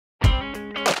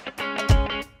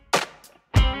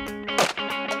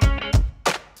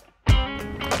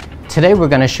Today we're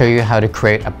going to show you how to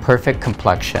create a perfect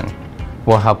complexion.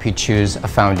 We'll help you choose a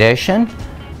foundation.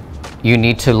 You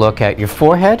need to look at your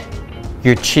forehead,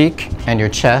 your cheek, and your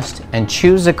chest and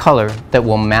choose a color that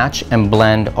will match and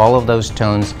blend all of those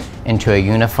tones into a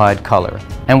unified color.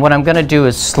 And what I'm going to do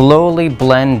is slowly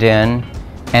blend in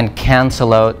and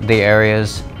cancel out the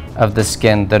areas of the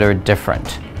skin that are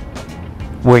different.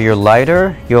 Where you're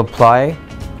lighter, you apply.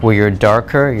 Where you're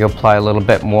darker, you apply a little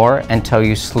bit more until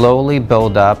you slowly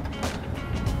build up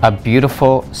a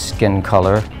beautiful skin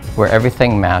color where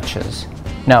everything matches.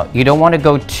 Now, you don't want to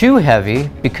go too heavy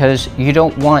because you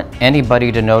don't want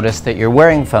anybody to notice that you're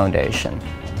wearing foundation.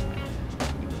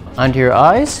 Under your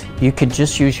eyes, you could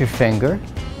just use your finger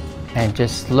and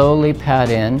just slowly pat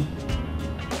in.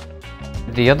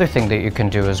 The other thing that you can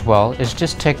do as well is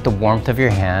just take the warmth of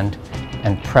your hand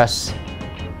and press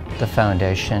the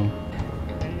foundation.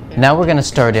 Now we're going to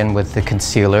start in with the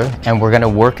concealer, and we're going to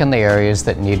work in the areas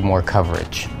that need more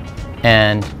coverage.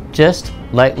 And just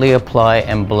lightly apply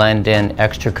and blend in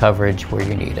extra coverage where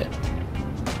you need it.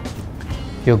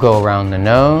 You'll go around the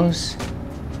nose,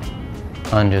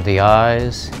 under the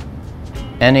eyes,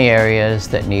 any areas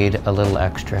that need a little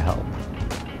extra help.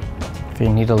 If you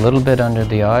need a little bit under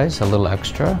the eyes, a little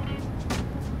extra,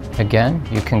 again,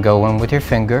 you can go in with your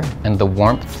finger and the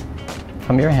warmth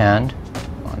from your hand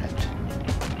on it.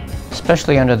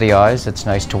 Especially under the eyes, it's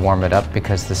nice to warm it up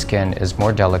because the skin is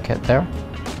more delicate there.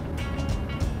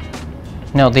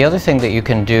 Now, the other thing that you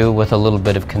can do with a little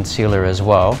bit of concealer as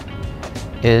well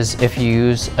is if you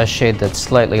use a shade that's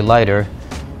slightly lighter,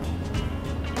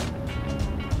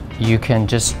 you can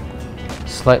just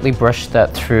slightly brush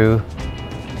that through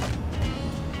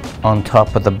on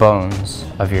top of the bones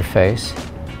of your face,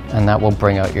 and that will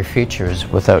bring out your features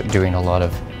without doing a lot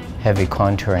of heavy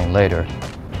contouring later.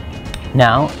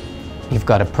 Now, you've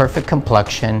got a perfect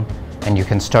complexion and you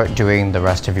can start doing the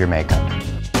rest of your makeup.